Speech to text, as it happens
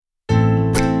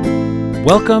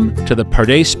Welcome to the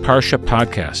Pardes Parsha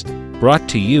podcast, brought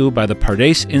to you by the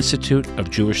Pardes Institute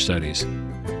of Jewish Studies.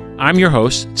 I'm your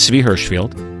host, Tzvi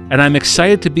Hirschfield, and I'm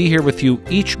excited to be here with you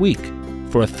each week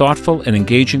for a thoughtful and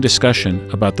engaging discussion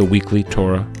about the weekly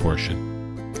Torah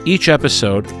portion. Each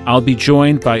episode, I'll be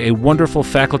joined by a wonderful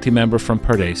faculty member from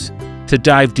Pardes to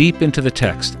dive deep into the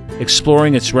text,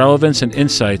 exploring its relevance and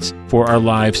insights for our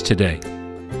lives today.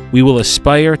 We will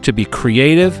aspire to be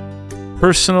creative,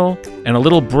 personal, and a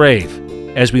little brave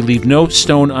as we leave no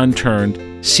stone unturned,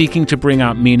 seeking to bring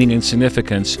out meaning and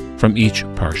significance from each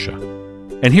parsha.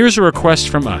 And here's a request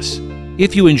from us.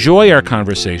 If you enjoy our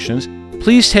conversations,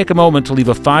 please take a moment to leave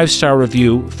a 5-star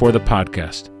review for the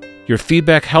podcast. Your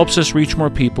feedback helps us reach more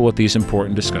people with these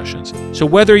important discussions. So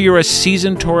whether you're a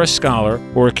seasoned Torah scholar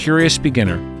or a curious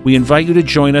beginner, we invite you to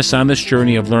join us on this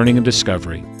journey of learning and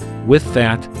discovery. With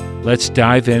that, let's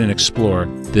dive in and explore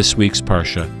this week's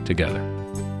parsha together.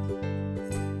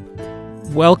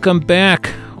 Welcome back,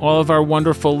 all of our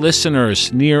wonderful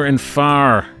listeners, near and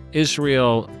far,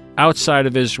 Israel, outside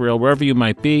of Israel, wherever you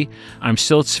might be. I'm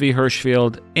still Tzvi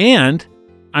Hirschfield, and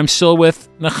I'm still with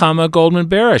Nechama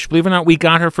Goldman-Berish. Believe it or not, we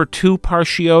got her for 2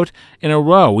 parshiot in a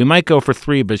row. We might go for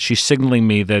 3, but she's signaling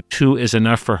me that 2 is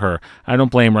enough for her. I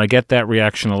don't blame her. I get that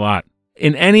reaction a lot.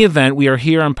 In any event, we are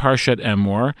here on Parshat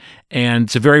Emor, and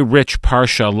it's a very rich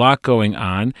parsha, a lot going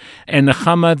on. And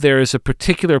Nechama, there is a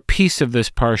particular piece of this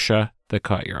parsha that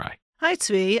caught your eye. Hi,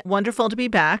 Tzvi. Wonderful to be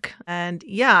back. And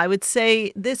yeah, I would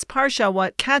say this parsha,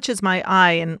 what catches my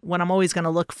eye and what I'm always going to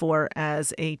look for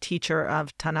as a teacher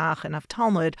of Tanakh and of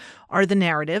Talmud are the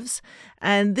narratives.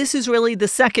 And this is really the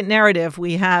second narrative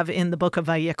we have in the book of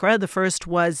Vayikra. The first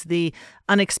was the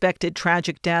unexpected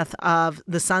tragic death of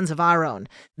the sons of Aaron,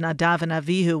 Nadav and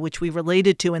Avihu, which we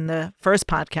related to in the first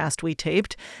podcast we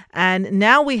taped. And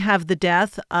now we have the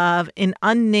death of an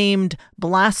unnamed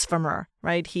blasphemer,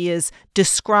 right? He is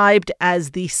described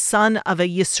as the son of a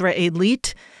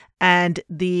Yisraelite and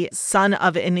the son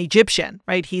of an Egyptian,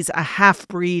 right? He's a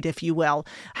half-breed, if you will,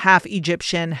 half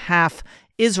Egyptian, half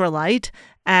Israelite.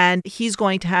 And he's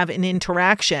going to have an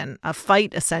interaction, a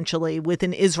fight essentially with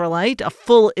an Israelite, a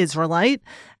full Israelite,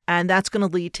 and that's going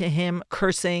to lead to him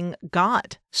cursing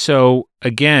God. So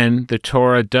again, the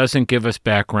Torah doesn't give us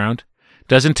background,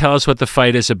 doesn't tell us what the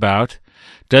fight is about,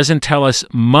 doesn't tell us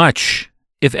much,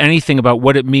 if anything, about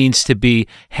what it means to be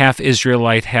half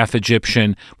Israelite, half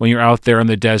Egyptian when you're out there in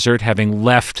the desert, having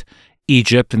left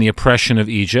Egypt and the oppression of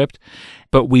Egypt.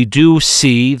 But we do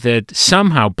see that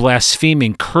somehow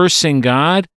blaspheming, cursing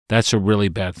God, that's a really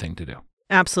bad thing to do.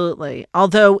 Absolutely.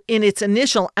 Although in its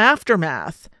initial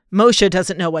aftermath, Moshe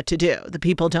doesn't know what to do. The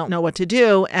people don't know what to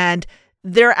do. And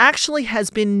there actually has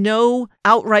been no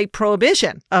outright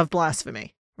prohibition of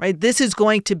blasphemy, right? This is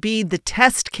going to be the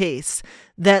test case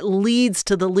that leads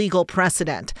to the legal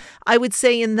precedent. I would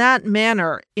say in that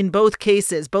manner, in both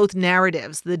cases, both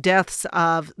narratives, the deaths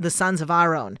of the sons of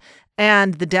Aaron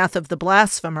and the death of the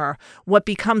blasphemer, what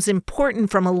becomes important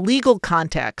from a legal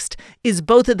context is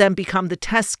both of them become the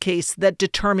test case that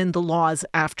determine the laws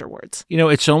afterwards. You know,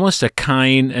 it's almost a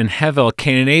Cain and Hevel,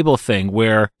 Cain and Abel thing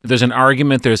where there's an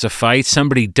argument, there's a fight,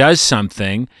 somebody does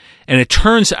something, and it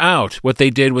turns out what they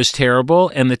did was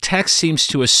terrible, and the text seems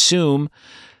to assume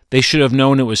they should have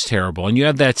known it was terrible. And you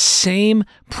have that same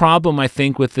problem, I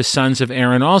think, with the sons of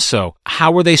Aaron also.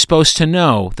 How were they supposed to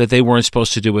know that they weren't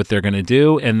supposed to do what they're going to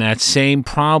do? And that same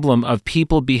problem of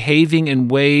people behaving in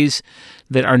ways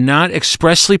that are not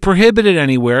expressly prohibited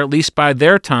anywhere, at least by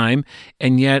their time,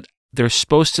 and yet they're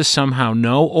supposed to somehow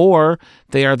know, or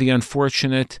they are the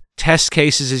unfortunate test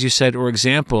cases, as you said, or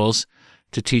examples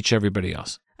to teach everybody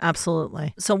else.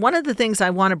 Absolutely. So one of the things I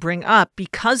want to bring up,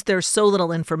 because there's so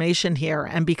little information here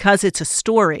and because it's a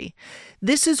story,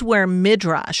 this is where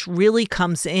Midrash really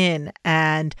comes in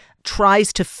and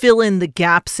tries to fill in the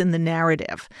gaps in the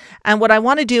narrative. And what I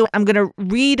want to do, I'm going to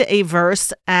read a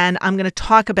verse and I'm going to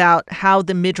talk about how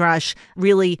the Midrash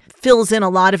really fills in a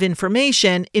lot of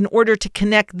information in order to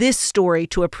connect this story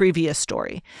to a previous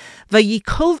story.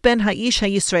 Vayikov ben ha'ish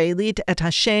ha'Yisraelit et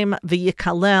Hashem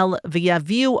v'yikalel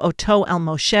v'yaviu oto el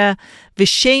Moshe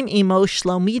v'shem imo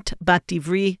Shlomit bat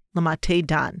Divri Lamate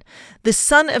Dan. The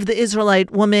son of the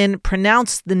Israelite woman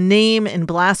pronounced the name in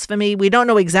blasphemy. We don't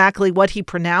know exactly what he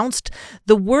pronounced.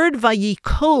 The word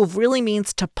vayikov really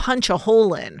means to punch a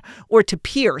hole in or to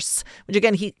pierce, which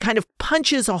again, he kind of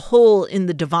punches a hole in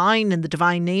the divine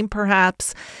name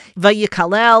perhaps.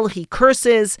 Vayikalel, he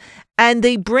curses, and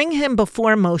they bring him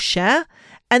before Moshe.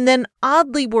 And then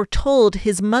oddly, we're told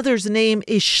his mother's name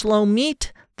is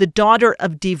Shlomit, the daughter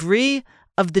of Divri,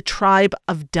 of the tribe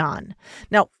of Dan.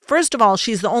 Now, first of all,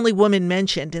 she's the only woman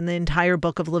mentioned in the entire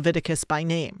book of Leviticus by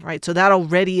name, right? So that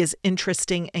already is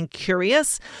interesting and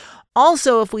curious.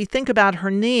 Also, if we think about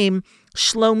her name,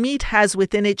 Shlomit has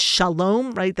within it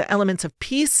shalom, right? The elements of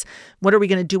peace. What are we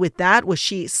going to do with that? Was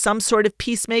she some sort of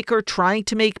peacemaker, trying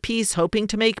to make peace, hoping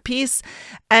to make peace?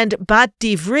 And Bat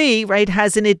Divri, right,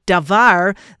 has in it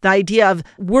davar, the idea of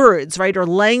words, right, or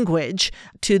language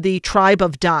to the tribe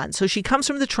of Dan. So she comes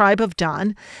from the tribe of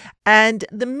Dan. And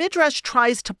the Midrash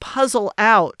tries to puzzle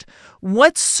out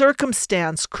what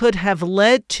circumstance could have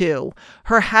led to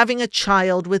her having a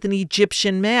child with an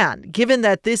Egyptian man, given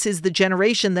that this is the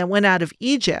generation that went out of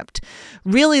Egypt.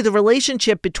 Really, the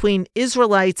relationship between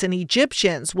Israelites and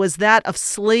Egyptians was that of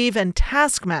slave and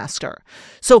taskmaster.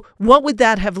 So what would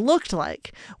that have looked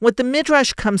like? What the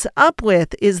Midrash comes up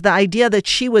with is the idea that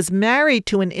she was married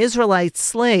to an Israelite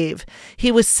slave.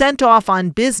 He was sent off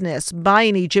on business by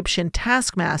an Egyptian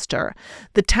taskmaster.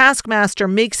 The taskmaster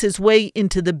makes his way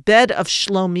into the bed of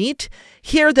Shlomit.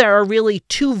 Here there are really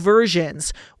two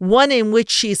versions, one in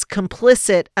which she's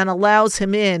complicit and allows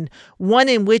him in, one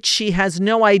in which she has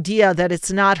no idea that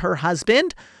it's not her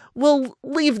husband. We'll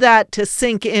leave that to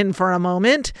sink in for a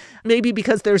moment. Maybe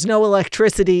because there's no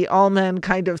electricity, all men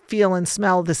kind of feel and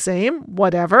smell the same,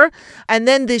 whatever. And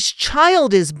then this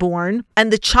child is born,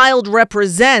 and the child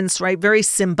represents, right, very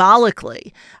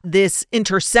symbolically, this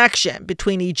intersection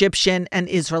between Egyptian and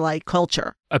Israelite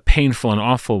culture. A painful and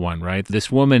awful one, right? This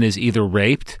woman is either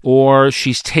raped or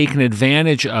she's taken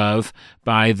advantage of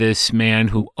by this man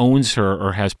who owns her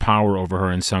or has power over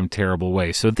her in some terrible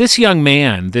way. So this young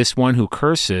man, this one who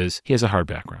curses, he has a hard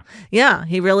background. Yeah,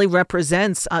 he really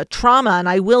represents trauma. And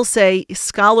I will say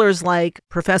scholars like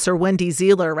Professor Wendy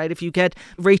Zeeler, right, if you get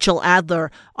Rachel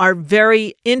Adler, are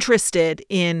very interested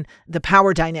in the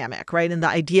power dynamic, right, and the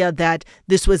idea that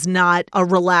this was not a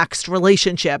relaxed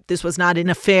relationship. This was not an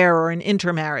affair or an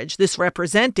intermarriage. This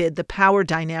represented the power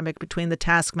dynamic between the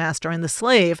taskmaster and the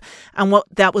slave and what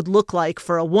that would look like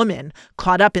for a woman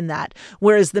caught up in that.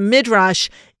 Whereas the Midrash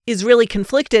is really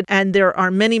conflicted, and there are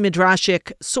many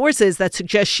midrashic sources that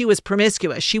suggest she was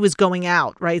promiscuous. She was going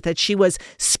out, right? That she was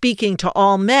speaking to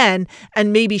all men,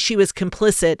 and maybe she was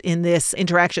complicit in this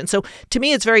interaction. So to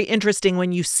me, it's very interesting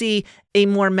when you see a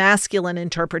more masculine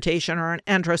interpretation or an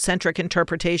androcentric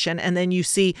interpretation, and then you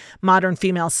see modern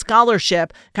female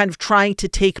scholarship kind of trying to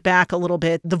take back a little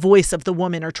bit the voice of the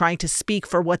woman or trying to speak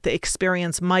for what the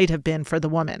experience might have been for the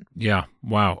woman. Yeah,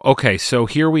 wow. Okay, so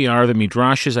here we are. The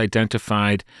Midrash has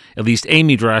identified, at least a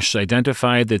Midrash has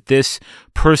identified that this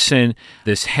person,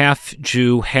 this half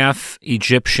Jew, half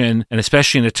Egyptian, and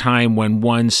especially in a time when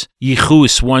one's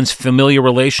yichus, one's familiar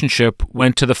relationship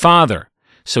went to the father.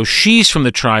 So she's from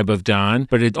the tribe of Dan,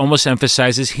 but it almost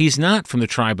emphasizes he's not from the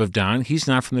tribe of Dan. He's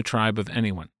not from the tribe of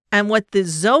anyone. And what the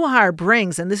Zohar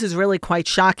brings, and this is really quite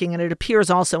shocking, and it appears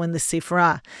also in the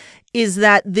Sifra, is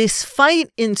that this fight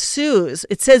ensues.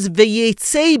 It says,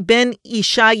 V'yetzei ben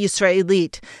isha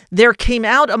Yisraelit. There came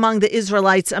out among the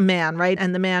Israelites a man, right?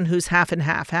 And the man who's half and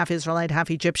half Israelite,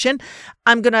 half Egyptian.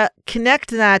 I'm going to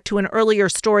connect that to an earlier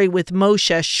story with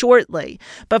Moshe shortly.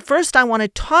 But first, I want to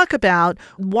talk about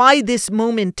why this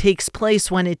moment takes place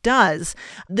when it does.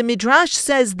 The Midrash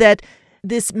says that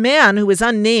this man who is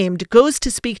unnamed goes to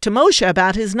speak to Moshe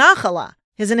about his nachala,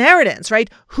 his inheritance, right?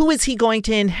 Who is he going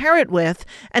to inherit with?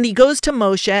 And he goes to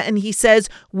Moshe and he says,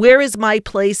 where is my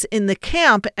place in the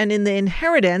camp and in the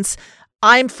inheritance?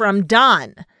 I'm from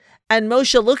Dan. And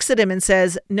Moshe looks at him and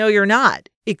says, no, you're not.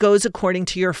 It goes according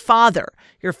to your father.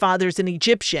 Your father's an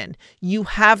Egyptian. You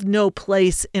have no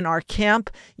place in our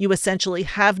camp. You essentially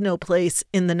have no place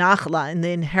in the Nachla, in the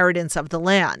inheritance of the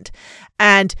land.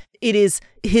 And it is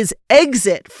his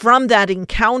exit from that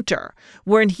encounter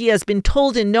wherein he has been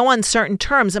told in no uncertain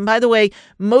terms. And by the way,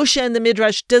 Moshe in the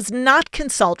Midrash does not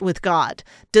consult with God,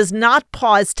 does not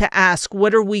pause to ask,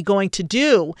 what are we going to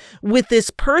do with this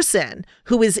person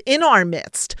who is in our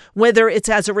midst, whether it's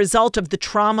as a result of the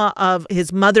trauma of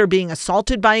his mother being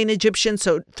assaulted by an Egyptian,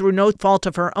 so through no fault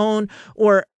of her own,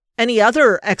 or any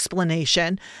other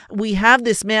explanation. We have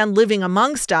this man living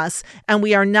amongst us, and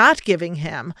we are not giving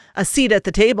him a seat at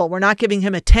the table. We're not giving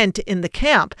him a tent in the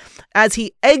camp. As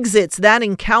he exits that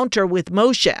encounter with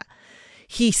Moshe,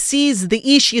 he sees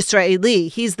the Ish Yisraeli.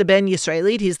 He's the Ben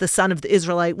Yisraelit. He's the son of the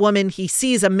Israelite woman. He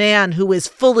sees a man who is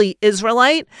fully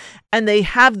Israelite, and they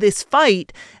have this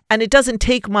fight. And it doesn't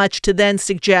take much to then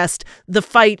suggest the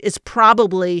fight is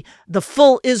probably the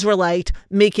full Israelite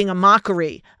making a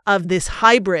mockery of this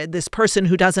hybrid, this person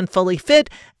who doesn't fully fit.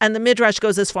 And the Midrash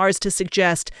goes as far as to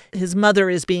suggest his mother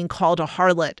is being called a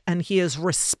harlot, and he is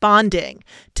responding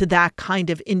to that kind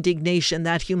of indignation,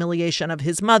 that humiliation of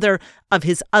his mother, of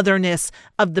his otherness,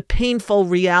 of the painful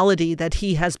reality that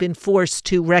he has been forced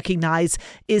to recognize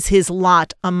is his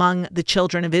lot among the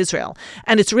children of Israel.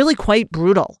 And it's really quite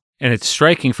brutal. And it's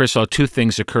striking. First of all, two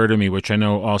things occur to me, which I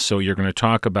know also you're going to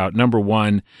talk about. Number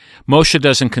one, Moshe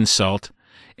doesn't consult.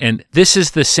 And this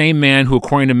is the same man who,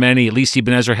 according to many, at least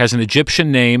Ibn Ezra, has an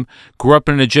Egyptian name, grew up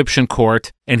in an Egyptian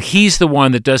court, and he's the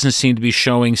one that doesn't seem to be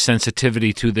showing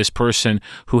sensitivity to this person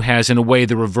who has, in a way,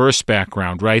 the reverse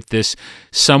background, right? This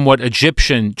somewhat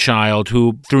Egyptian child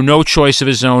who, through no choice of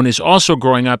his own, is also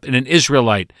growing up in an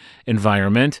Israelite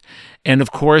environment. And,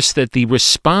 of course, that the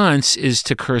response is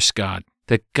to curse God,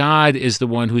 that God is the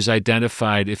one who's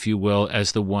identified, if you will,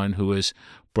 as the one who has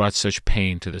brought such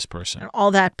pain to this person. All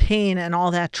that pain and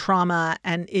all that trauma,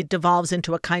 and it devolves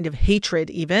into a kind of hatred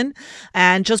even.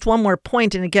 And just one more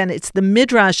point, and again, it's the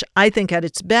Midrash, I think at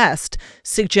its best,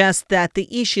 suggests that the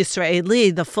Ish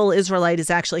Yisraeli, the full Israelite, is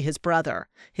actually his brother,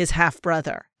 his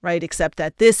half-brother, right? Except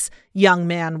that this young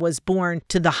man was born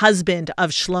to the husband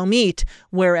of Shlomit,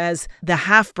 whereas the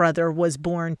half-brother was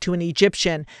born to an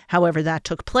Egyptian, however that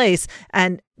took place.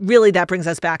 And really that brings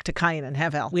us back to Cain and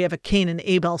Hevel. We have a Cain and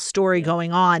Abel story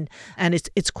going on, and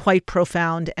it's quite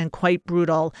profound and quite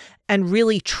brutal and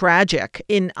really tragic.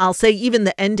 I'll say even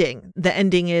the ending. The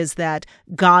ending is that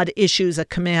God issues a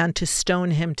command to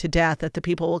stone him to death, that the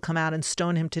people will come out and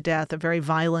stone him to death, a very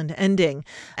violent ending,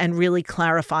 and really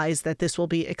clarifies that this will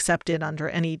be accepted under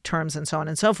any terms and so on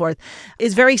and so forth.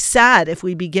 Is very sad if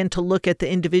we begin to look at the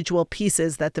individual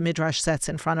pieces that the Midrash sets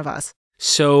in front of us.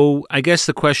 So I guess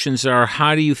the questions are,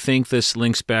 how do you think this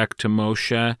links back to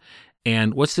Moshe?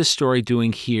 And what's this story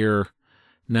doing here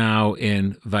now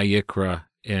in Vayikra?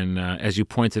 And as you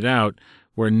pointed out,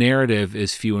 where narrative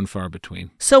is few and far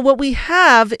between. So what we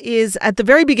have is at the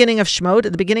very beginning of Shemot,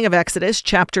 at the beginning of Exodus,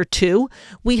 chapter 2,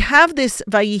 we have this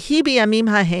Vayihi b'yamim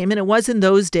hahem, and it was in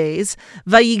those days,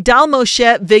 Vayigdal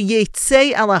Moshe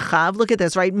v'yetzei el achav. Look at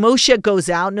this, right? Moshe goes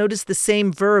out. Notice the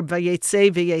same verb,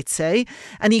 vayetzei,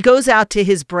 and he goes out to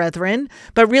his brethren.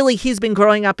 But really, he's been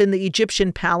growing up in the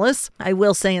Egyptian palace. I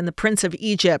will say in The Prince of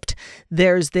Egypt,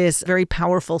 there's this very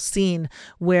powerful scene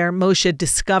where Moshe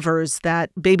discovers that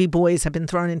baby boys have been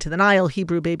thrown into the Nile,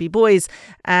 Hebrew baby boys.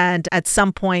 And at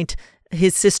some point,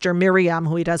 his sister Miriam,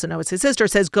 who he doesn't know is his sister,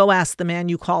 says, go ask the man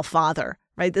you call father.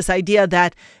 Right? This idea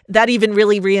that even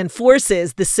really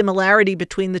reinforces the similarity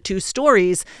between the two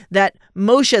stories, that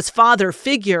Moshe's father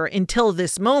figure until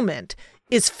this moment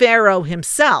is Pharaoh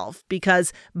himself,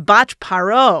 because Bat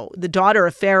Paro, the daughter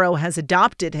of Pharaoh, has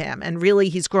adopted him, and really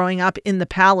he's growing up in the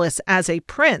palace as a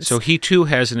prince. So he too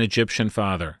has an Egyptian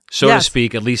father, to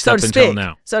speak, at least up until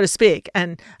now. So to speak.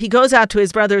 And he goes out to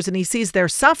his brothers and he sees their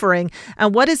suffering.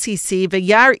 And what does he see?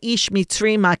 V'yar ish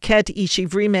mitzri maket ish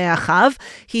ivri me'achav.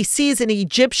 He sees an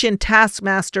Egyptian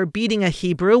taskmaster beating a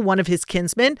Hebrew, one of his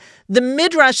kinsmen. The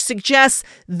Midrash suggests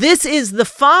this is the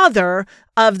father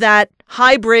of that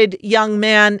hybrid young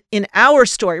man in our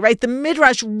story, right? The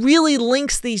Midrash really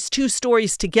links these two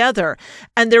stories together,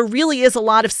 and there really is a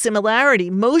lot of similarity.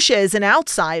 Moshe is an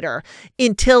outsider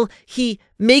until he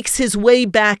makes his way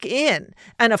back in.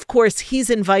 And of course, he's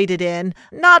invited in,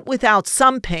 not without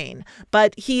some pain,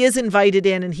 but he is invited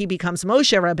in and he becomes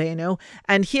Moshe Rabbeinu.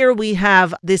 And here we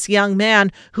have this young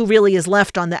man who really is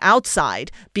left on the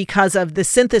outside because of the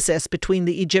synthesis between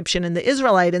the Egyptian and the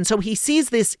Israelite. And so he sees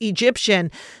this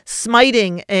Egyptian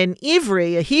smiting an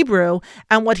Ivri, a Hebrew,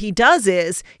 and what he does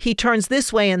is he turns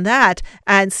this way and that,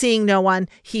 and seeing no one,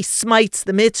 he smites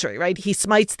the Mitzri, right? He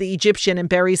smites the Egyptian and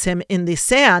buries him in the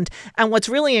sand. And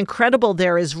what's really incredible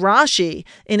there is Rashi,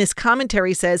 in his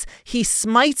commentary, says he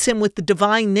smites him with the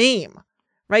divine name,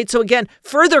 right? So again,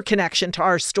 further connection to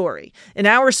our story. In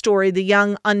our story, the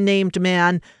young unnamed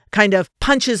man kind of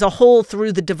punches a hole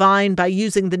through the divine by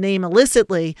using the name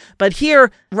illicitly. But here,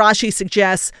 Rashi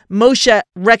suggests Moshe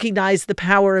recognized the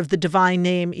power of the divine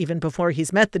name even before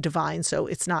he's met the divine. So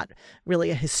it's not really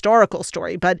a historical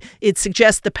story, but it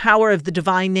suggests the power of the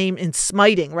divine name in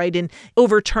smiting, right? In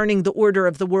overturning the order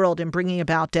of the world and bringing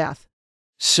about death.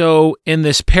 So in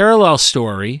this parallel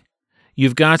story,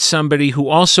 you've got somebody who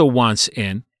also wants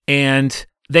in, and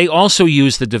they also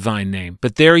use the divine name,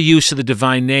 but their use of the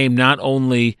divine name not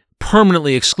only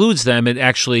permanently excludes them, it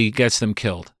actually gets them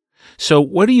killed. So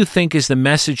what do you think is the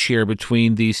message here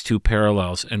between these two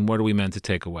parallels, and what are we meant to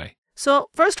take away?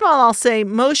 So first of all, I'll say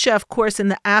Moshe, of course, in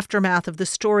the aftermath of the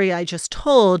story I just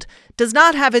told, does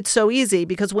not have it so easy,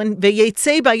 because when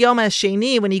V'yetzei bayom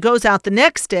hasheni, when he goes out the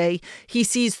next day, he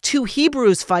sees two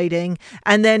Hebrews fighting,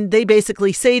 and then they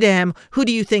basically say to him, who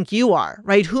do you think you are,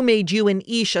 right? Who made you an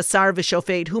ish, a sar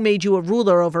v'shofet? Who made you a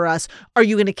ruler over us? Are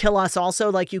you going to kill us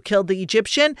also like you killed the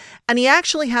Egyptian? And he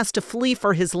actually has to flee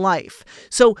for his life.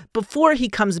 So before he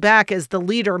comes back as the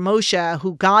leader, Moshe,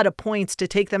 who God appoints to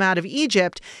take them out of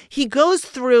Egypt, he goes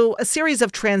through a series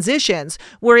of transitions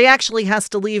where he actually has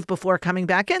to leave before coming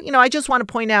back in. I just want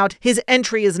to point out his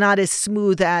entry is not as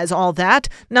smooth as all that.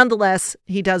 Nonetheless,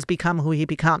 he does become who he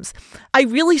becomes. I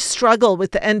really struggle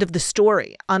with the end of the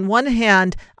story. On one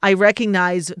hand, I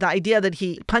recognize the idea that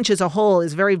he punches a hole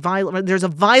is very violent. There's a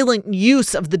violent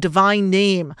use of the divine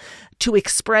name to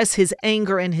express his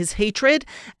anger and his hatred,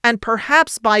 and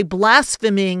perhaps by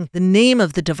blaspheming the name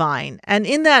of the divine. And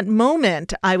in that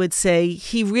moment, I would say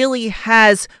he really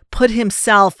has put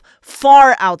himself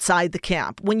far outside the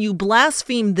camp. When you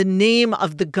blaspheme the name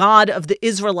of the God of the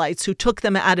Israelites who took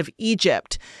them out of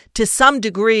Egypt, to some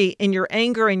degree in your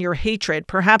anger and your hatred,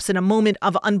 perhaps in a moment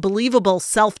of unbelievable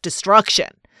self-destruction,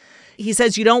 he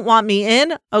says, you don't want me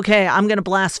in? Okay, I'm going to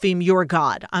blaspheme your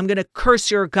God. I'm going to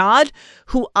curse your God,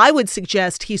 who I would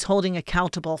suggest he's holding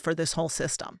accountable for this whole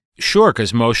system. Sure,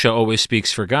 because Moshe always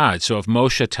speaks for God. So if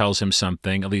Moshe tells him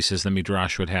something, at least as the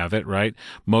Midrash would have it, right?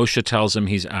 Moshe tells him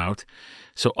he's out.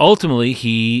 So ultimately,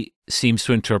 he seems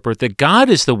to interpret that God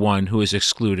is the one who has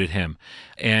excluded him.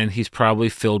 And he's probably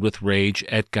filled with rage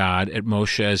at God, at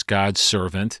Moshe as God's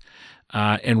servant,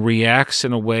 and reacts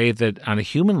in a way that on a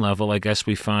human level, I guess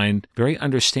we find very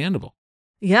understandable.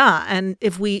 Yeah, and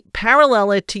if we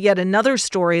parallel it to yet another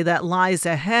story that lies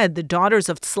ahead, the daughters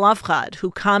of Tzlavchad,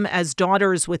 who come as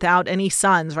daughters without any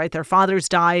sons, right? Their fathers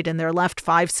died and they're left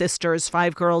 5 sisters,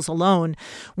 5 girls alone.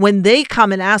 When they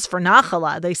come and ask for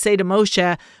Nachala, they say to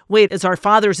Moshe, wait, is our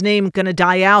father's name going to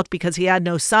die out because he had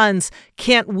no sons?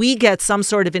 Can't we get some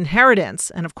sort of inheritance?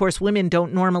 And of course, women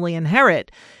don't normally inherit.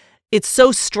 It's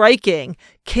so striking.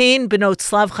 Cain benot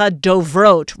Tzlavchad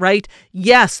dovrot, right?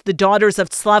 Yes, the daughters of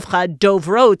Tzlavchad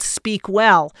dovrot speak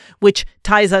well, which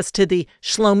ties us to the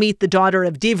Shlomit, the daughter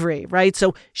of Divri, right?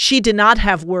 So she did not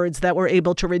have words that were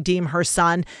able to redeem her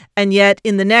son. And yet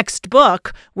in the next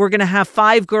book, we're going to have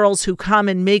 5 girls who come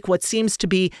and make what seems to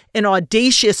be an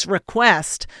audacious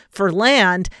request for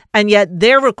land. And yet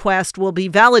their request will be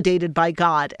validated by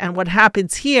God. And what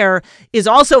happens here is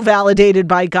also validated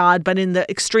by God, but in the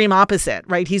extreme opposite,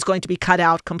 right? He's going to be cut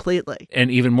out completely. And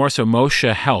even more so,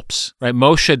 Moshe helps, right?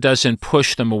 Moshe doesn't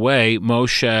push them away.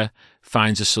 Moshe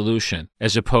finds a solution,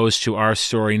 as opposed to our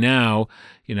story now,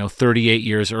 38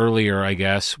 years earlier, I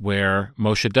guess, where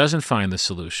Moshe doesn't find the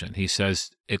solution. He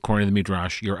says, according to the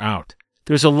Midrash, you're out.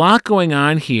 There's a lot going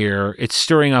on here. It's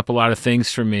stirring up a lot of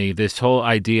things for me, this whole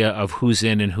idea of who's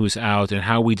in and who's out and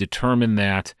how we determine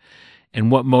that, and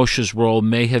what Moshe's role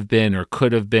may have been or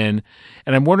could have been.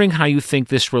 And I'm wondering how you think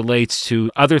this relates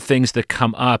to other things that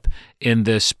come up in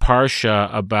this parsha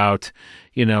about,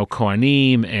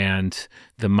 Kohanim and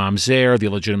the mamzer, the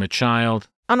illegitimate child.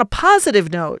 On a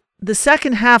positive note, the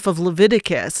second half of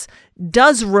Leviticus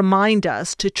does remind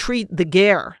us to treat the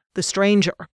ger, the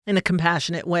stranger, in a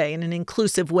compassionate way, in an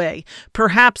inclusive way.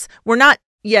 Perhaps we're not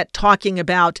yet talking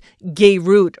about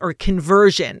gerut or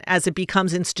conversion as it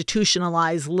becomes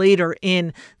institutionalized later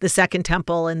in the Second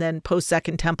Temple and then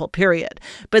post-Second Temple period.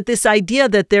 But this idea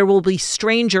that there will be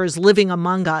strangers living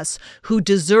among us who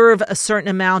deserve a certain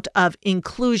amount of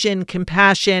inclusion,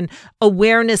 compassion,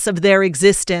 awareness of their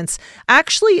existence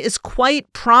actually is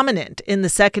quite prominent in the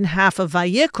second half of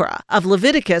Vayikra, of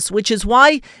Leviticus, which is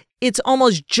why it's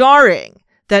almost jarring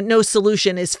that no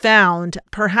solution is found.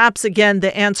 Perhaps, again,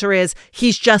 the answer is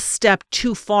he's just stepped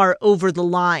too far over the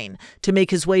line to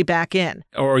make his way back in.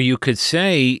 Or you could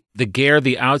say the ger,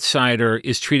 the outsider,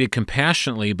 is treated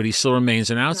compassionately, but he still remains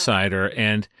an outsider.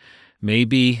 And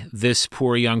maybe this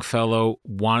poor young fellow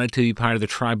wanted to be part of the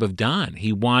tribe of Dan.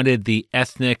 He wanted the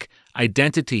ethnic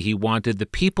identity. He wanted the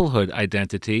peoplehood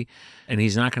identity, and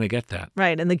he's not going to get that.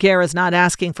 Right, and the ger is not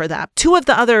asking for that. 2 of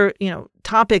the other,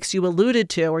 topics you alluded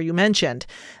to or you mentioned,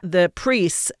 the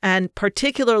priests, and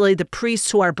particularly the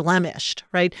priests who are blemished,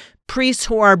 right? Priests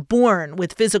who are born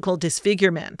with physical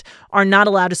disfigurement are not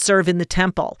allowed to serve in the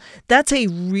temple. That's a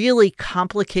really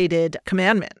complicated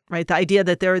commandment, right? The idea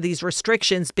that there are these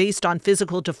restrictions based on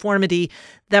physical deformity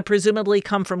that presumably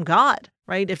come from God,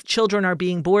 right? If children are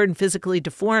being born physically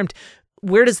deformed,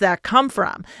 where does that come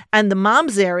from? And the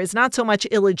mamzer is not so much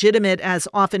illegitimate as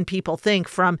often people think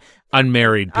from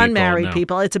unmarried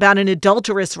people. It's about an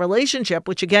adulterous relationship,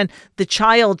 which again, the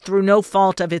child through no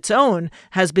fault of its own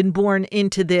has been born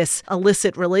into this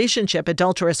illicit relationship,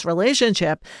 adulterous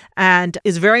relationship, and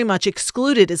is very much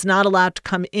excluded, is not allowed to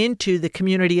come into the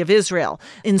community of Israel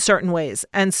in certain ways.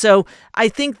 And so I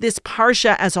think this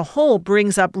parsha as a whole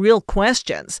brings up real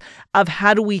questions of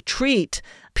how do we treat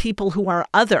people who are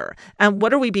other, and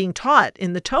what are we being taught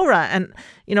in the Torah? And,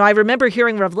 I remember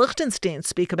hearing Rav Lichtenstein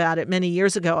speak about it many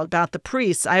years ago about the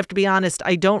priests. I have to be honest,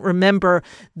 I don't remember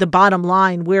the bottom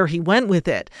line where he went with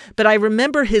it, but I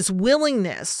remember his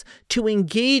willingness to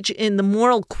engage in the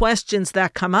moral questions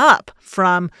that come up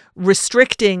from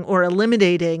restricting or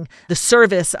eliminating the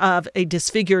service of a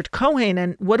disfigured Kohen.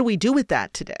 And what do we do with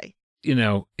that today?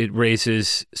 It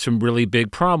raises some really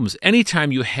big problems.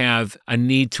 Anytime you have a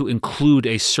need to include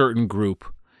a certain group,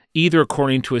 either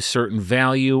according to a certain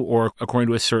value or according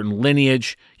to a certain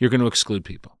lineage, you're going to exclude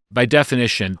people. By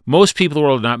definition, most people in the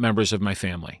world are not members of my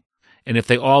family. And if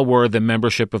they all were, the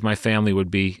membership of my family would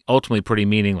be ultimately pretty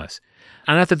meaningless.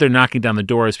 Not that they're knocking down the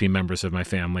doors to be members of my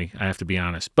family, I have to be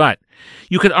honest. But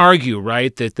you could argue,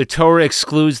 right, that the Torah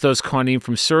excludes those Kohanim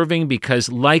from serving because,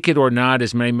 like it or not,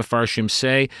 as many Mefarshim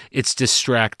say, it's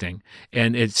distracting.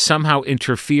 And it somehow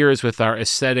interferes with our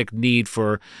aesthetic need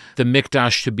for the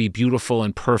Mikdash to be beautiful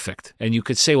and perfect. And you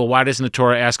could say, well, why doesn't the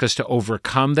Torah ask us to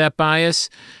overcome that bias?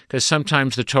 Because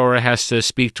sometimes the Torah has to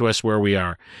speak to us where we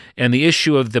are. And the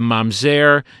issue of the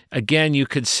mamzer, again, you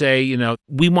could say,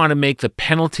 we want to make the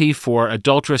penalty for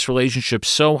adulterous relationships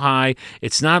so high,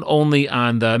 it's not only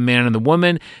on the man and the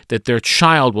woman, that their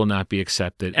child will not be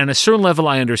accepted. And at a certain level,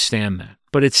 I understand that.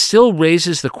 But it still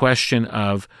raises the question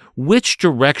of which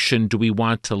direction do we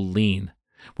want to lean?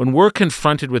 When we're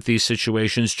confronted with these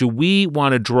situations, do we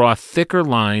want to draw thicker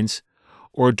lines,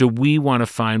 or do we want to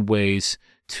find ways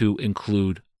to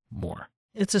include more?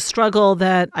 It's a struggle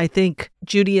that I think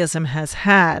Judaism has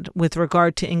had with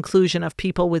regard to inclusion of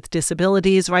people with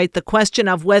disabilities, right? The question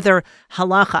of whether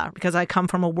halacha, because I come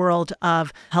from a world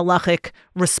of halachic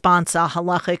responsa,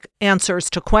 halachic answers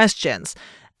to questions.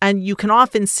 And you can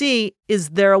often see, is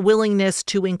there a willingness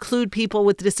to include people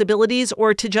with disabilities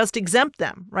or to just exempt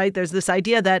them, right? There's this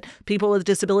idea that people with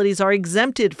disabilities are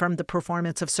exempted from the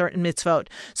performance of certain mitzvot.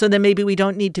 So then maybe we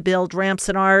don't need to build ramps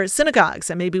in our synagogues,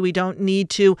 and maybe we don't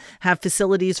need to have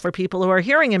facilities for people who are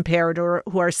hearing impaired or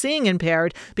who are seeing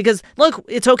impaired, because look,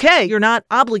 it's okay, you're not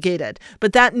obligated.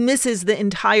 But that misses the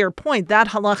entire point. That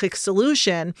halachic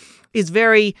solution is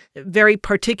very, very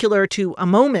particular to a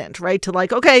moment, right? To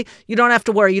like, okay, you don't have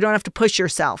to worry, you don't have to push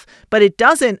yourself. But it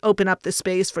doesn't open up the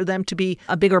space for them to be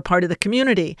a bigger part of the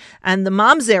community. And the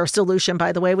mamzer solution,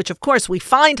 by the way, which of course we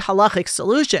find halachic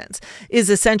solutions, is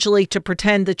essentially to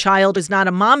pretend the child is not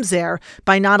a mamzer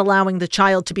by not allowing the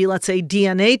child to be, let's say,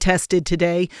 DNA tested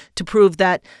today to prove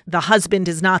that the husband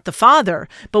is not the father.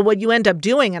 But what you end up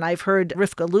doing, and I've heard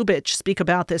Rivka Lubitch speak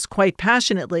about this quite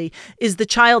passionately, is the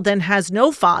child then has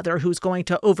no father who's going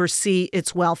to oversee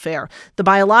its welfare. The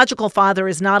biological father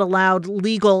is not allowed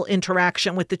legal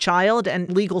interaction with the child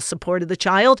and legal support of the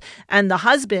child. And the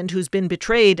husband, who's been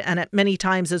betrayed and at many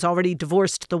times has already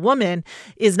divorced the woman,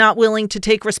 is not willing to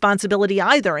take responsibility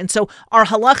either. And so our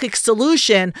halachic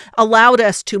solution allowed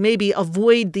us to maybe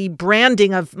avoid the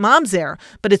branding of mamzer,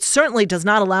 but it certainly does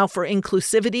not allow for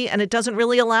inclusivity, and it doesn't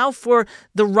really allow for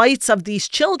the rights of these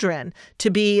children to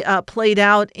be played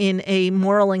out in a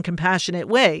moral and compassionate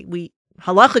way. We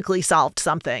halachically solved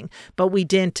something, but we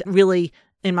didn't really,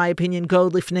 in my opinion, go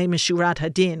lifnei meshurat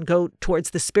hadin, go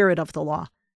towards the spirit of the law.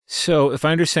 So if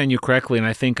I understand you correctly, and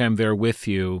I think I'm there with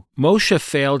you, Moshe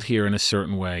failed here in a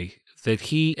certain way, that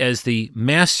he, as the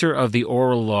master of the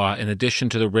oral law, in addition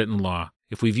to the written law,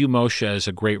 if we view Moshe as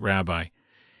a great rabbi,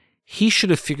 he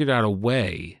should have figured out a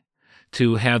way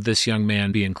to have this young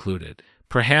man be included.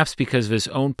 Perhaps because of his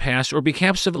own past, or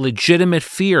because of a legitimate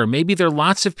fear. Maybe there are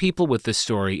lots of people with this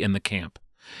story in the camp.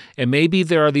 And maybe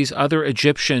there are these other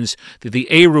Egyptians, the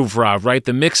Eruv Rav, right,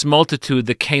 the mixed multitude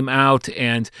that came out,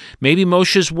 and maybe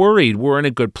Moshe's worried. We're in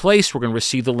a good place. We're going to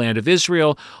receive the land of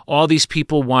Israel. All these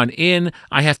people want in.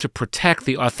 I have to protect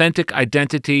the authentic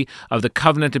identity of the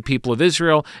covenanted people of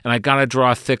Israel, and I got to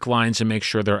draw thick lines and make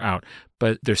sure they're out.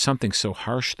 But there's something so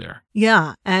harsh there.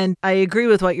 Yeah, and I agree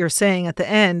with what you're saying at the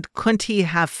end. Couldn't he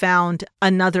have found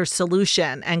another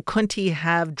solution, and couldn't he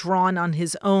have drawn on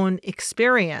his own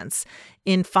experience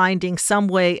in finding some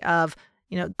way of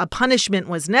a punishment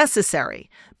was necessary,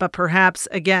 but perhaps,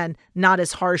 again, not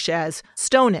as harsh as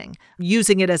stoning,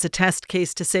 using it as a test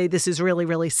case to say this is really,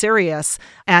 really serious,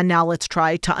 and now let's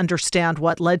try to understand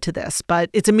what led to this. But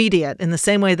it's immediate. In the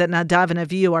same way that Nadav and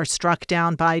Avihu are struck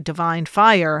down by divine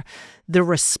fire, the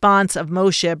response of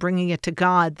Moshe bringing it to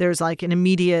God, there's like an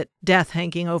immediate death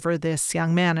hanging over this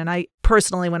young man. And I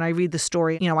personally, when I read the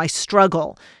story, I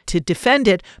struggle to defend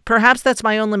it. Perhaps that's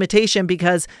my own limitation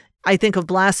because I think of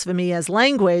blasphemy as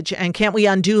language, and can't we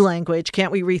undo language?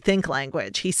 Can't we rethink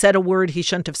language? He said a word he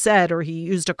shouldn't have said, or he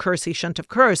used a curse he shouldn't have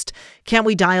cursed. Can't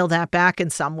we dial that back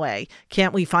in some way?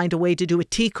 Can't we find a way to do a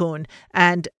tikkun?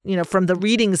 And, from the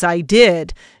readings I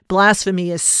did,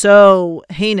 blasphemy is so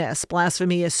heinous,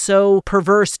 blasphemy is so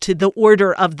perverse to the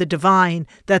order of the divine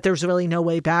that there's really no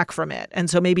way back from it. And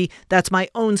so maybe that's my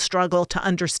own struggle to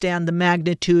understand the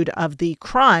magnitude of the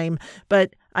crime.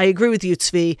 But I agree with you,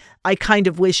 Tzvi. I kind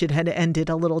of wish it had ended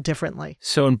a little differently.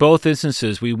 So in both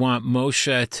instances, we want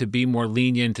Moshe to be more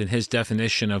lenient in his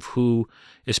definition of who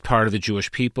is part of the Jewish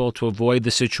people to avoid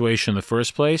the situation in the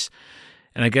first place.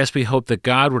 And I guess we hope that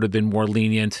God would have been more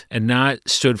lenient and not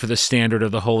stood for the standard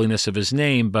of the holiness of his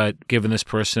name, but given this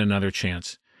person another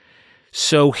chance.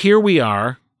 So here we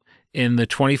are in the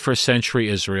 21st century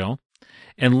Israel,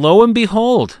 and lo and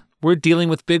behold, we're dealing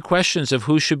with big questions of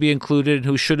who should be included and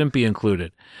who shouldn't be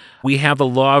included. We have a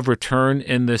law of return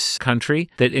in this country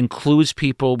that includes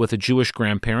people with a Jewish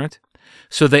grandparent.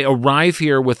 So they arrive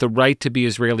here with the right to be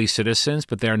Israeli citizens,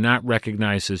 but they are not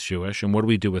recognized as Jewish. And what do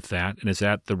we do with that? And is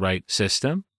that the right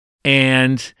system?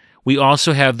 And we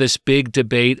also have this big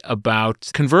debate about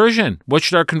conversion. What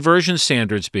should our conversion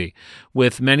standards be?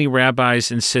 With many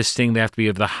rabbis insisting they have to be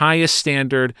of the highest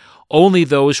standard. Only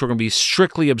those who are going to be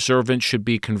strictly observant should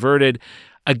be converted.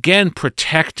 Again,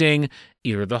 protecting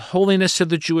either the holiness of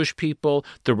the Jewish people,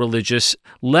 the religious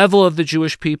level of the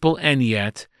Jewish people, and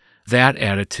yet that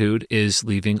attitude is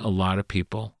leaving a lot of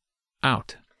people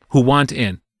out who want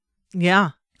in.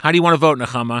 Yeah. How do you want to vote,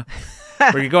 Nechama?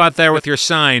 Where you go out there with your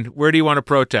sign, where do you want to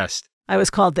protest? I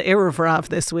was called the Erev Rav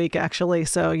this week, actually.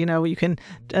 So, you can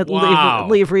Wow.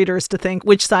 leave readers to think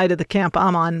which side of the camp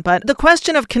I'm on. But the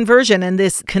question of conversion and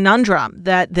this conundrum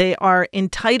that they are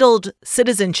entitled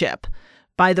citizenship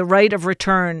by the right of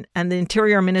return, and the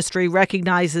Interior Ministry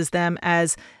recognizes them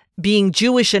as being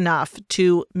Jewish enough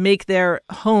to make their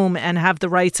home and have the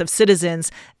rights of citizens,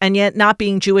 and yet not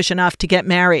being Jewish enough to get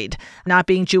married, not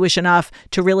being Jewish enough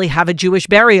to really have a Jewish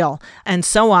burial, and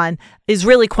so on, is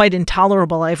really quite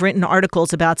intolerable. I've written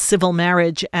articles about civil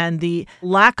marriage, and the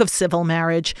lack of civil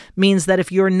marriage means that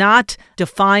if you're not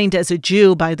defined as a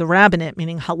Jew by the rabbinate,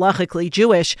 meaning halachically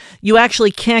Jewish, you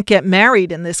actually can't get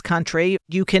married in this country.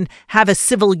 You can have a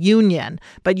civil union,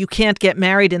 but you can't get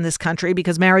married in this country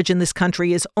because marriage in this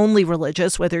country is only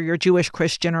religious, whether you're Jewish,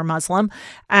 Christian, or Muslim.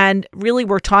 And really,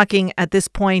 we're talking at this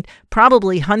point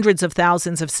probably hundreds of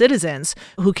thousands of citizens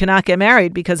who cannot get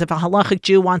married because if a halachic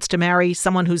Jew wants to marry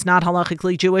someone who's not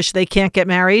halachically Jewish, they can't get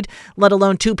married, let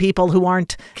alone two people who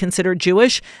aren't considered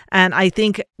Jewish. And I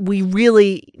think we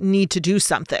really need to do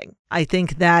something. I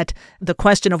think that the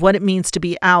question of what it means to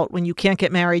be out when you can't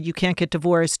get married, you can't get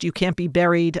divorced, you can't be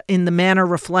buried in the manner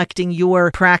reflecting your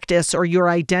practice or your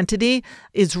identity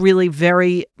is really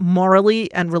very morally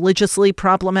and religiously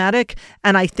problematic.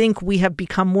 And I think we have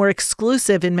become more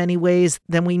exclusive in many ways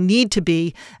than we need to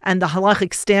be. And the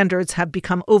halachic standards have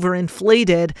become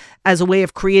overinflated as a way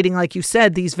of creating, like you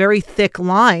said, these very thick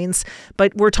lines.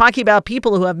 But we're talking about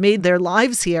people who have made their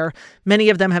lives here. Many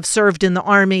of them have served in the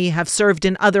army, have served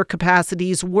in other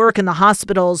capacities, work in the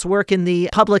hospitals, work in the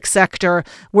public sector,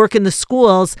 work in the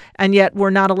schools, and yet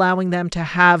we're not allowing them to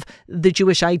have the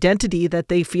Jewish identity that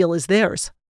they feel is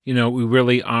theirs. We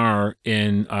really are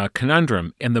in a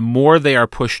conundrum. And the more they are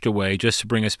pushed away, just to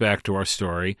bring us back to our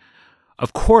story,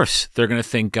 of course they're going to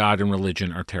think God and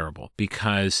religion are terrible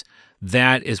because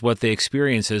that is what they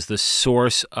experience as the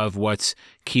source of what's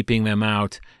keeping them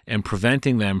out and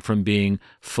preventing them from being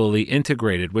fully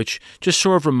integrated, which just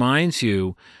sort of reminds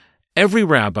you, every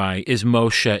rabbi is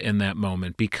Moshe in that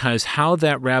moment because how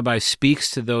that rabbi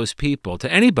speaks to those people,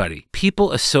 to anybody,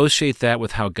 people associate that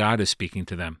with how God is speaking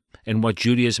to them and what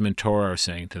Judaism and Torah are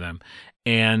saying to them.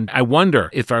 And I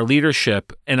wonder if our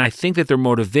leadership, and I think that their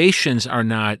motivations are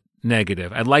not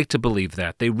negative. I'd like to believe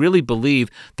that. They really believe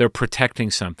they're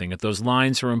protecting something, that those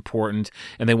lines are important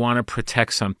and they want to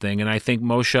protect something. And I think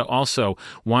Moshe also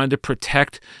wanted to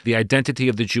protect the identity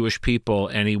of the Jewish people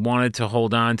and he wanted to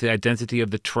hold on to the identity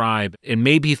of the tribe. And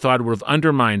maybe he thought it would have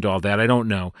undermined all that. I don't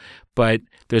know. But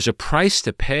there's a price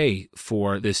to pay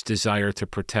for this desire to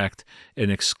protect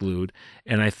and exclude.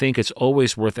 And I think it's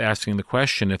always worth asking the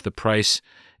question if the price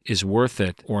is worth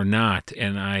it or not.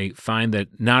 And I find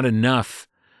that not enough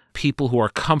people who are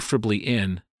comfortably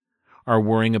in are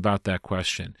worrying about that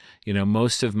question.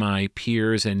 Most of my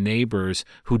peers and neighbors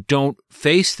who don't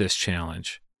face this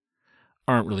challenge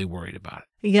aren't really worried about it.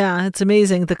 Yeah, it's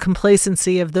amazing the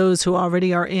complacency of those who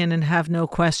already are in and have no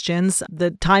questions. The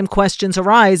time questions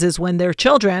arise is when their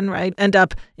children, right, end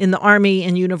up in the army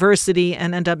and university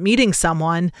and end up meeting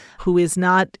someone who is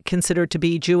not considered to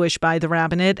be Jewish by the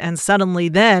rabbinate. And suddenly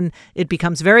then it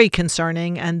becomes very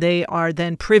concerning, and they are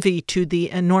then privy to the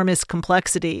enormous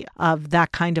complexity of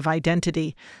that kind of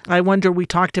identity. I wonder, we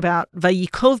talked about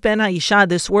Vayikov ben Haisha,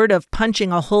 this word of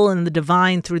punching a hole in the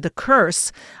divine through the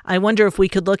curse. I wonder if we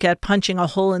could look at punching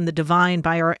a hole in the divine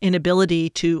by our inability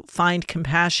to find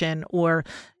compassion, or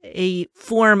a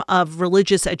form of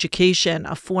religious education,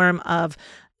 a form of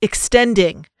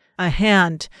extending a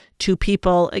hand to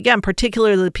people, again,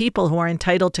 particularly the people who are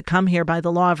entitled to come here by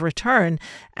the law of return,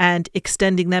 and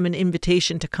extending them an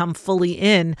invitation to come fully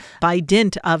in by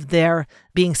dint of their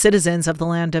being citizens of the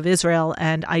land of Israel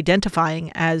and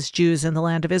identifying as Jews in the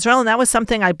land of Israel. And that was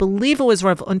something, I believe it was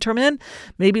Rav Unterman,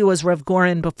 maybe it was Rav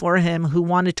Goren before him, who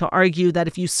wanted to argue that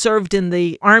if you served in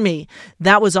the army,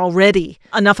 that was already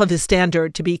enough of a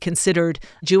standard to be considered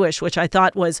Jewish, which I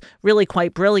thought was really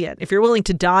quite brilliant. If you're willing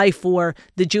to die for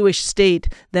the Jewish state,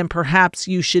 then perhaps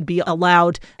you should be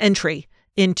allowed entry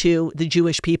into the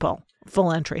Jewish people.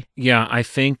 Full entry. Yeah, I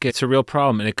think it's a real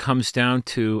problem. And it comes down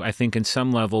to, I think, in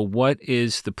some level, what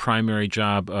is the primary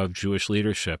job of Jewish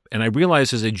leadership? And I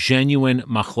realize there's a genuine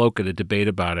machloket, a debate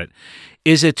about it.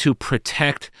 Is it to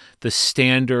protect the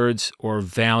standards or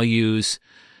values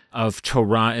of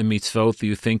Torah and mitzvot that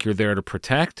you think you're there to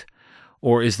protect?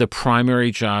 Or is the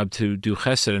primary job to do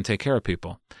chesed and take care of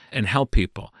people and help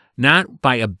people? Not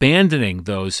by abandoning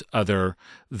those other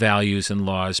values and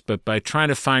laws, but by trying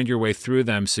to find your way through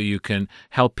them so you can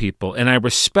help people. And I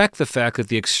respect the fact that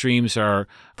the extremes are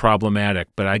problematic,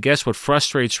 but I guess what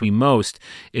frustrates me most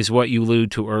is what you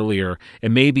alluded to earlier,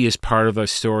 and maybe as part of the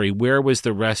story, where was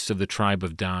the rest of the tribe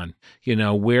of Dan?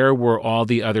 Where were all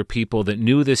the other people that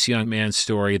knew this young man's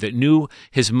story, that knew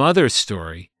his mother's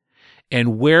story,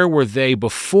 and where were they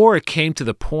before it came to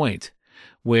the point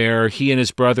where he and his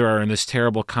brother are in this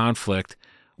terrible conflict?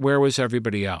 Where was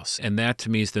everybody else? And that, to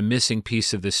me, is the missing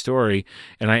piece of this story.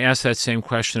 And I ask that same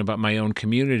question about my own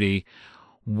community.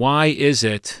 Why is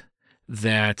it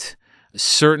that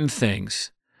certain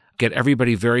things get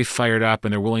everybody very fired up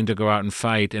and they're willing to go out and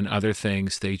fight, and other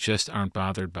things they just aren't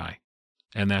bothered by?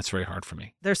 And that's very hard for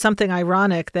me. There's something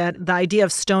ironic that the idea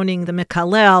of stoning the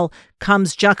Mikalel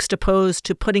comes juxtaposed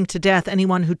to putting to death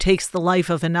anyone who takes the life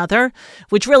of another,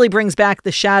 which really brings back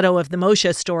the shadow of the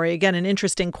Moshe story. Again, an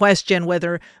interesting question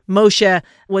whether Moshe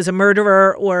was a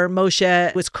murderer or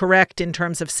Moshe was correct in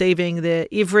terms of saving the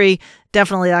Ivri.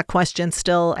 Definitely that question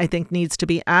still, I think, needs to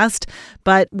be asked.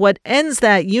 But what ends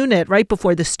that unit right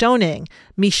before the stoning,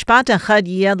 Mishpat echad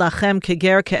yeh lachem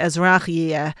keger ke'ezrach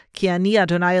yeh, ki ani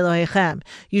Adonai Elohechem.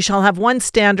 You shall have one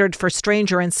standard for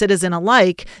stranger and citizen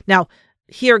alike. Now,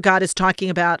 here God is talking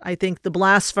about, I think, the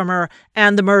blasphemer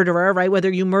and the murderer, right?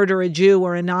 Whether you murder a Jew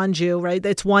or a non-Jew, right?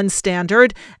 It's one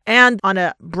standard. And on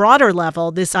a broader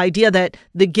level, this idea that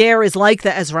the ger is like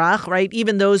the ezrach, right?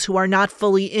 Even those who are not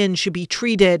fully in should be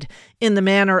treated in the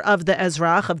manner of the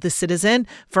ezrach, of the citizen,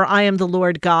 for I am the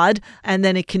Lord God. And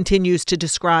then it continues to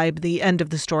describe the end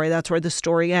of the story. That's where the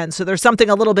story ends. So there's something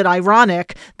a little bit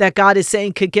ironic that God is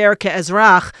saying keger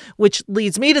ke'ezrach, which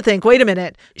leads me to think, wait a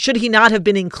minute, should he not have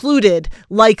been included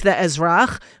like the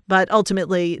ezrach? But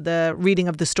ultimately, the reading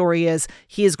of the story is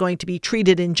he is going to be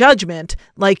treated in judgment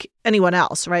like anyone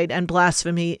else, right? And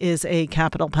blasphemy is a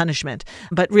capital punishment.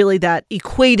 But really, that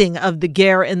equating of the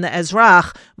ger and the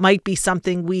ezrach might be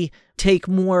something we take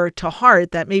more to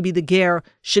heart, that maybe the ger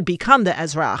should become the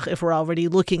ezrach if we're already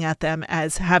looking at them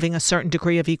as having a certain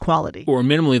degree of equality. Or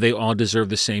minimally, they all deserve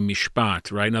the same mishpat,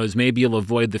 right? In other words, maybe you'll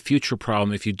avoid the future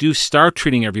problem. If you do start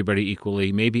treating everybody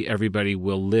equally, maybe everybody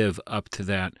will live up to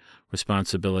that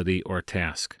responsibility or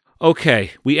task.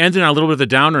 Okay, we ended on a little bit of the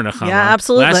downer, Nechama. Yeah,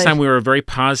 absolutely. Last time we were very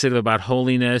positive about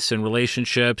holiness and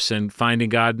relationships and finding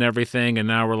God and everything, and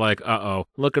now we're like,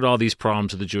 look at all these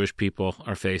problems that the Jewish people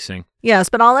are facing. Yes,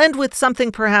 but I'll end with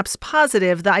something perhaps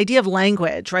positive, the idea of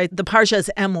language, right? The parsha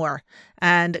is Emor,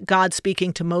 and God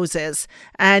speaking to Moses.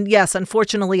 And yes,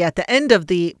 unfortunately, at the end of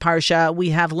the parsha,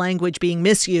 we have language being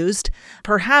misused.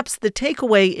 Perhaps the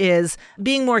takeaway is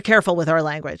being more careful with our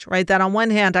language, right? That on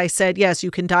one hand, I said, yes, you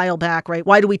can dial back, right?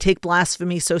 Why do we take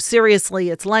blasphemy so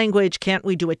seriously? It's language. Can't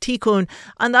we do a tikkun?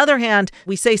 On the other hand,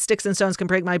 we say sticks and stones can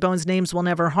break my bones, names will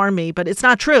never harm me, but it's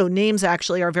not true. Names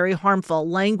actually are very harmful.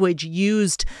 Language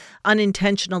used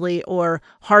unintentionally or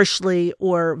harshly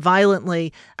or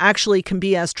violently actually can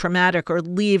be as traumatic or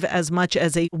leave as much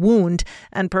as a wound.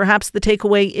 And perhaps the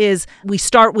takeaway is we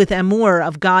start with Emor,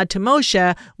 of God to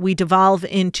Moshe, we devolve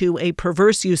into a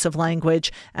perverse use of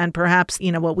language, and perhaps,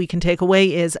 what we can take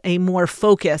away is a more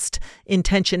focused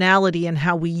intentionality in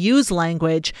how we use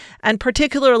language, and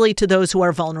particularly to those who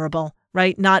are vulnerable.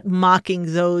 Right? Not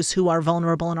mocking those who are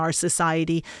vulnerable in our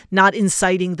society, not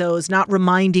inciting those, not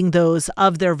reminding those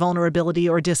of their vulnerability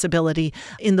or disability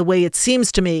in the way it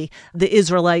seems to me the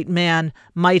Israelite man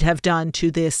might have done to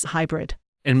this hybrid.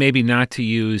 And maybe not to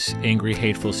use angry,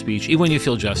 hateful speech, even when you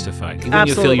feel justified. Even Absolutely.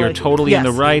 when you feel you're totally in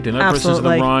the right and the other person's in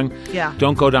the wrong. Yeah.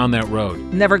 Don't go down that road.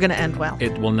 Never going to end well.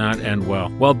 It will not end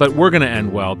well. Well, but we're going to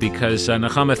end well because,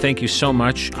 Nechama, thank you so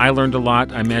much. I learned a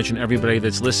lot. I imagine everybody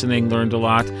that's listening learned a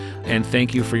lot. And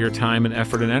thank you for your time and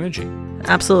effort and energy.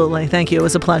 Absolutely. Thank you. It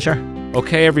was a pleasure.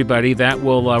 Okay, everybody, that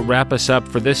will wrap us up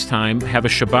for this time. Have a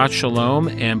Shabbat Shalom,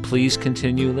 and please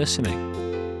continue listening.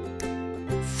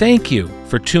 Thank you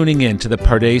for tuning in to the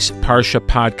Pardes Parsha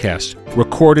podcast,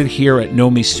 recorded here at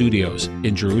Nomi Studios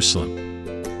in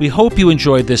Jerusalem. We hope you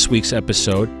enjoyed this week's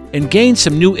episode and gained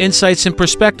some new insights and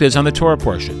perspectives on the Torah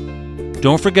portion.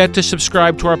 Don't forget to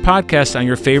subscribe to our podcast on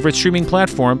your favorite streaming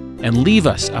platform and leave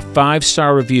us a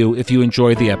 5-star review if you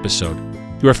enjoyed the episode.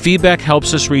 Your feedback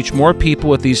helps us reach more people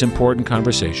with these important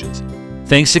conversations.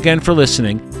 Thanks again for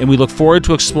listening, and we look forward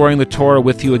to exploring the Torah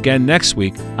with you again next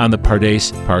week on the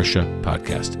Pardes Parsha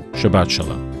podcast. Shabbat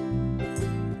Shalom.